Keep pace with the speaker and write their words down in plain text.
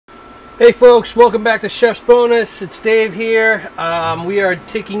Hey folks, welcome back to Chef's Bonus. It's Dave here. We are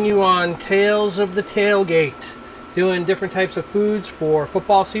taking you on Tales of the Tailgate, doing different types of foods for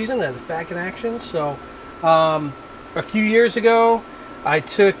football season that is back in action. So a few years ago I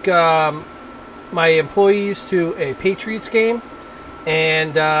took my employees to a Patriots game,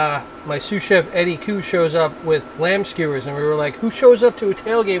 and my sous chef Eddie Koo shows up with lamb skewers, and we were like, who shows up to a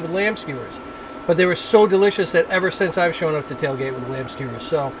tailgate with lamb skewers? But they were so delicious that ever since I've shown up to tailgate with lamb skewers.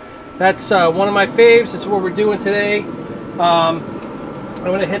 So that's one of my faves. It's what we're doing today. I'm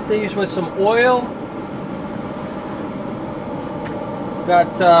going to hit these with some oil.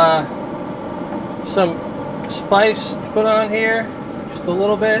 Got some spice to put on here, just a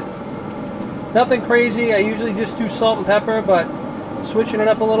little bit. Nothing crazy. I usually just do salt and pepper, but switching it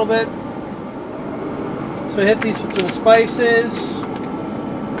up a little bit. So hit these with some spices.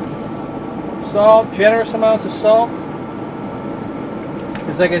 Salt, generous amounts of salt.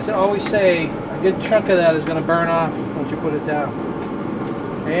 Because like I always say, a good chunk of that is going to burn off once you put it down.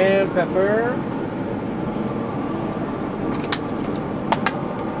 And pepper.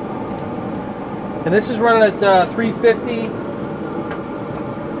 And this is running at 350.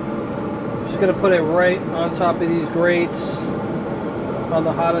 Just going to put it right on top of these grates on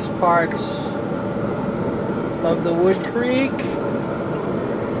the hottest parts of the Woodcreek.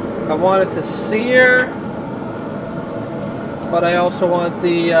 I want it to sear, but I also want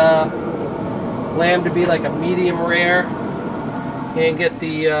the lamb to be like a medium rare and get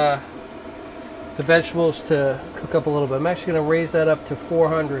the vegetables to cook up a little bit. I'm actually going to raise that up to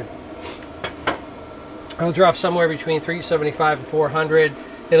 400. I'll drop somewhere between 375 and 400.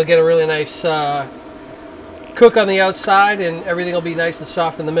 It'll get a really nice cook on the outside, and everything will be nice and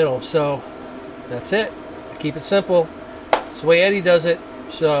soft in the middle. So that's it. I keep it simple. It's the way Eddie does it.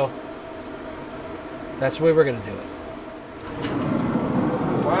 So that's the way we're going to do it.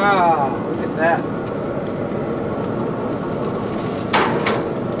 Wow, look at that.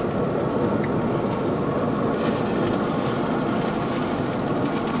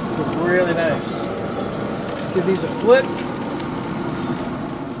 Looks really nice. Just give these a flip.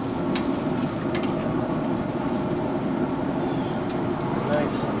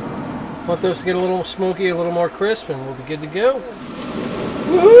 Nice. Want those to get a little smoky, a little more crisp, and we'll be good to go.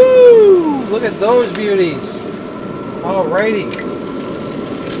 Woohoo! Look at those beauties. Alrighty.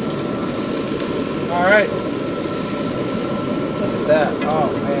 Alright. Look at that.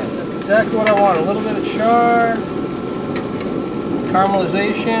 Oh man. That's exactly what I want. A little bit of char.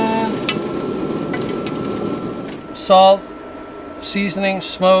 Caramelization. Salt. Seasoning.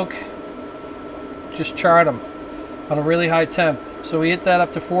 Smoke. Just charred them on a really high temp. So we hit that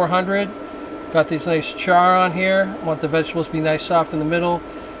up to 400. Got these nice char on here. Want the vegetables to be nice soft in the middle,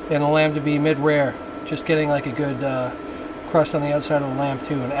 and the lamb to be mid-rare. Just getting like a good crust on the outside of the lamb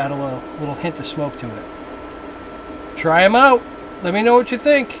too, and add a little hint of smoke to it. Try them out. Let me know what you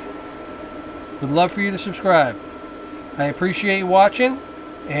think. Would love for you to subscribe. I appreciate you watching,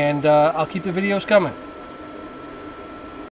 and I'll keep the videos coming.